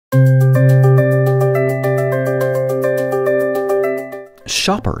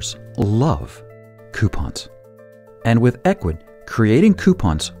Shoppers love coupons. And with Ecwid, creating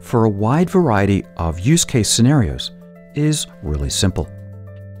coupons for a wide variety of use case scenarios is really simple.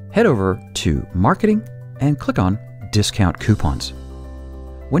 Head over to Marketing and click on Discount Coupons.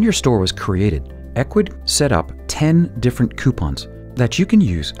 When your store was created, Ecwid set up 10 different coupons that you can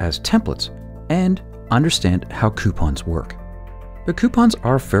use as templates and understand how coupons work. The coupons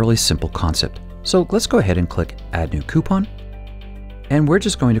are a fairly simple concept, so let's go ahead and click Add New Coupon, and we're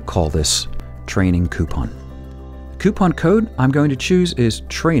just going to call this Training Coupon. The coupon code I'm going to choose is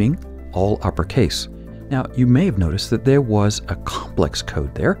Training, all uppercase. Now, you may have noticed that there was a complex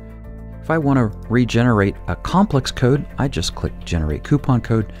code there. If I want to regenerate a complex code, I just click Generate Coupon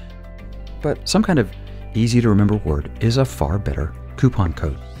Code, but some kind of easy to remember word is a far better coupon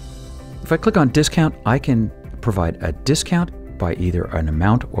code. If I click on Discount, I can provide a discount by either an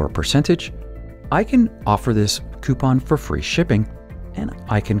amount or a percentage. I can offer this coupon for free shipping, and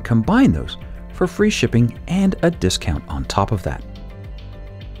I can combine those for free shipping and a discount on top of that.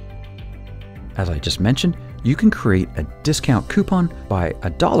 As I just mentioned, you can create a discount coupon by a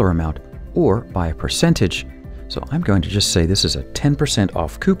dollar amount or by a percentage. So I'm going to just say this is a 10%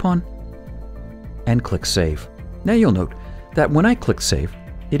 off coupon and click Save. Now you'll note that when I click Save,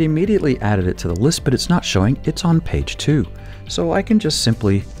 it immediately added it to the list, but it's not showing, it's on page 2. So I can just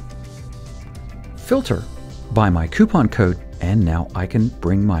simply filter by my coupon code, and now I can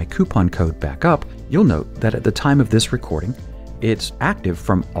bring my coupon code back up. You'll note that at the time of this recording, it's active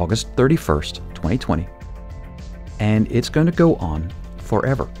from August 31st, 2020, and it's going to go on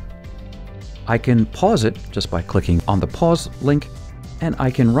forever. I can pause it just by clicking on the pause link, and I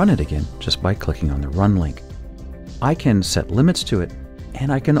can run it again just by clicking on the run link. I can set limits to it,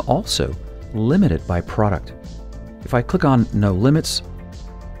 and I can also limit it by product. If I click on No Limits,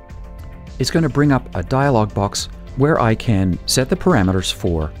 it's going to bring up a dialog box where I can set the parameters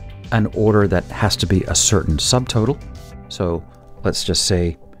for an order that has to be a certain subtotal. So let's just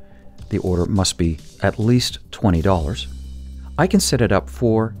say the order must be at least $20. I can set it up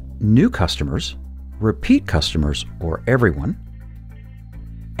for new customers, repeat customers, or everyone.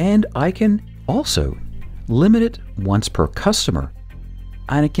 And I can also limit it once per customer.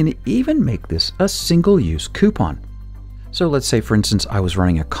 And I can even make this a single-use coupon. So let's say, for instance, I was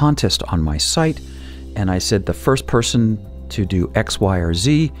running a contest on my site, and I said the first person to do X, Y, or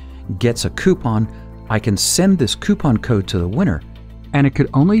Z gets a coupon. I can send this coupon code to the winner, and it could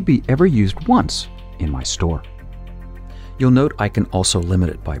only be ever used once in my store. You'll note I can also limit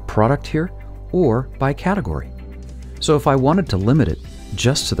it by product here or by category. So if I wanted to limit it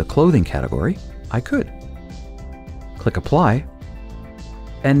just to the clothing category, I could. Click Apply,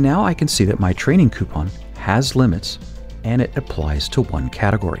 and now I can see that my training coupon has limits and it applies to one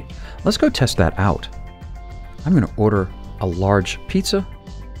category. Let's go test that out. I'm going to order a large pizza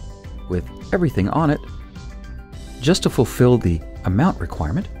with everything on it just to fulfill the amount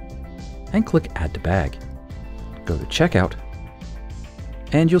requirement, and click Add to Bag. Go to Checkout,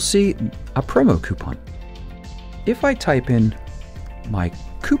 and you'll see a promo coupon. If I type in my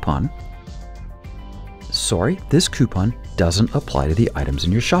coupon, sorry, this coupon doesn't apply to the items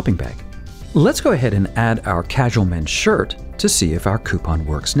in your shopping bag. Let's go ahead and add our casual men's shirt to see if our coupon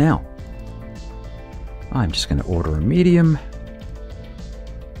works now. I'm just going to order a medium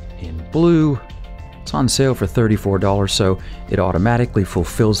in blue. It's on sale for $34, so it automatically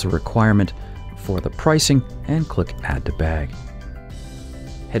fulfills the requirement for the pricing, and click Add to Bag.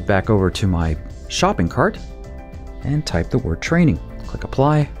 Head back over to my shopping cart and type the word training. Click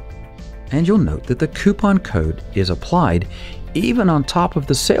Apply, and you'll note that the coupon code is applied even on top of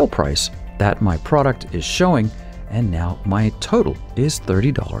the sale price that my product is showing, and now my total is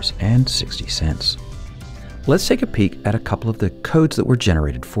 $30.60. Let's take a peek at a couple of the codes that were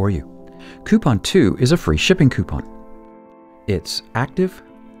generated for you. Coupon 2 is a free shipping coupon. It's active,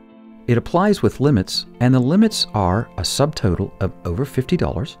 it applies with limits, and the limits are a subtotal of over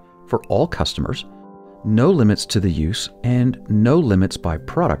 $50 for all customers, no limits to the use, and no limits by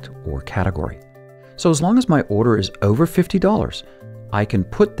product or category. So as long as my order is over $50, I can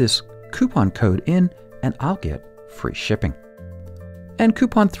put this coupon code in and I'll get free shipping. And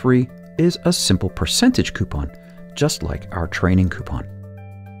coupon 3 is a simple percentage coupon, just like our training coupon.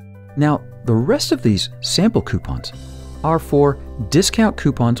 Now, the rest of these sample coupons are for discount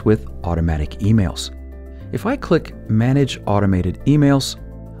coupons with automatic emails. If I click Manage Automated Emails,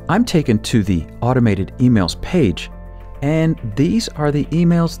 I'm taken to the Automated Emails page, and these are the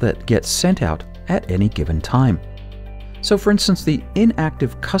emails that get sent out at any given time. So for instance, the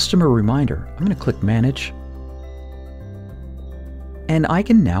inactive customer reminder, I'm going to click Manage, and I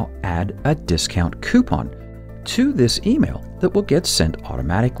can now add a discount coupon to this email that will get sent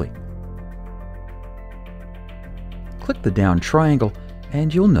automatically. Click the down triangle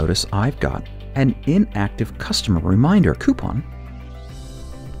and you'll notice I've got an inactive customer reminder coupon.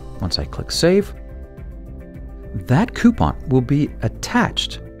 Once I click Save, that coupon will be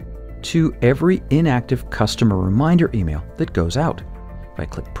attached to every inactive customer reminder email that goes out. If I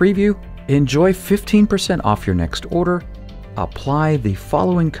click Preview, enjoy 15% off your next order. Apply the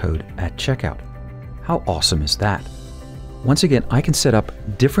following code at checkout. How awesome is that? Once again, I can set up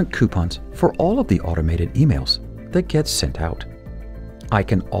different coupons for all of the automated emails that get sent out. I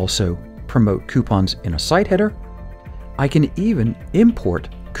can also promote coupons in a site header. I can even import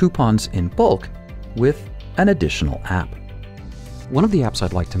coupons in bulk with an additional app. One of the apps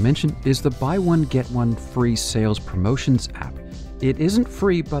I'd like to mention is the Buy One Get One Free Sales Promotions app. It isn't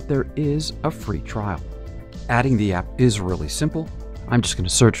free, but there is a free trial. Adding the app is really simple. I'm just going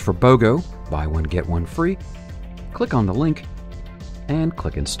to search for BOGO, Buy One Get One Free, click on the link, and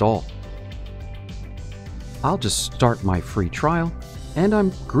click Install. I'll just start my free trial, and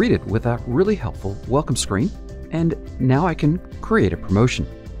I'm greeted with a really helpful welcome screen, and now I can create a promotion.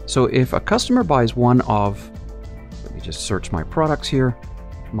 So if a customer buys one of, let me just search my products here,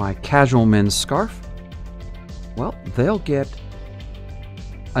 my casual men's scarf, well, they'll get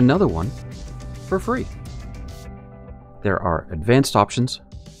another one for free. There are advanced options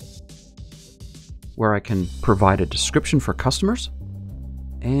where I can provide a description for customers,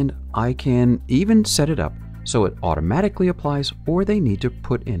 and I can even set it up so it automatically applies, or they need to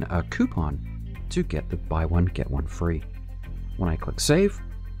put in a coupon to get the Buy One Get One Free. When I click Save,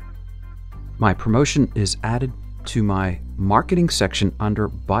 my promotion is added to my marketing section under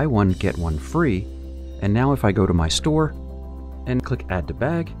Buy One Get One Free, and now if I go to my store and click Add to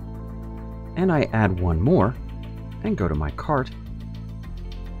Bag, and I add one more and go to my cart,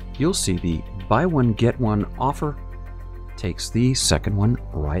 you'll see the Buy One Get One offer takes the second one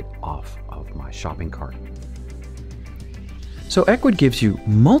right off of my shopping cart. So Ecwid gives you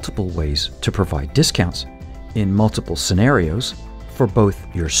multiple ways to provide discounts in multiple scenarios for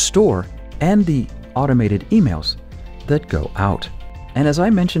both your store and the automated emails that go out. And as I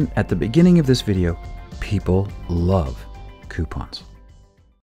mentioned at the beginning of this video, people love coupons.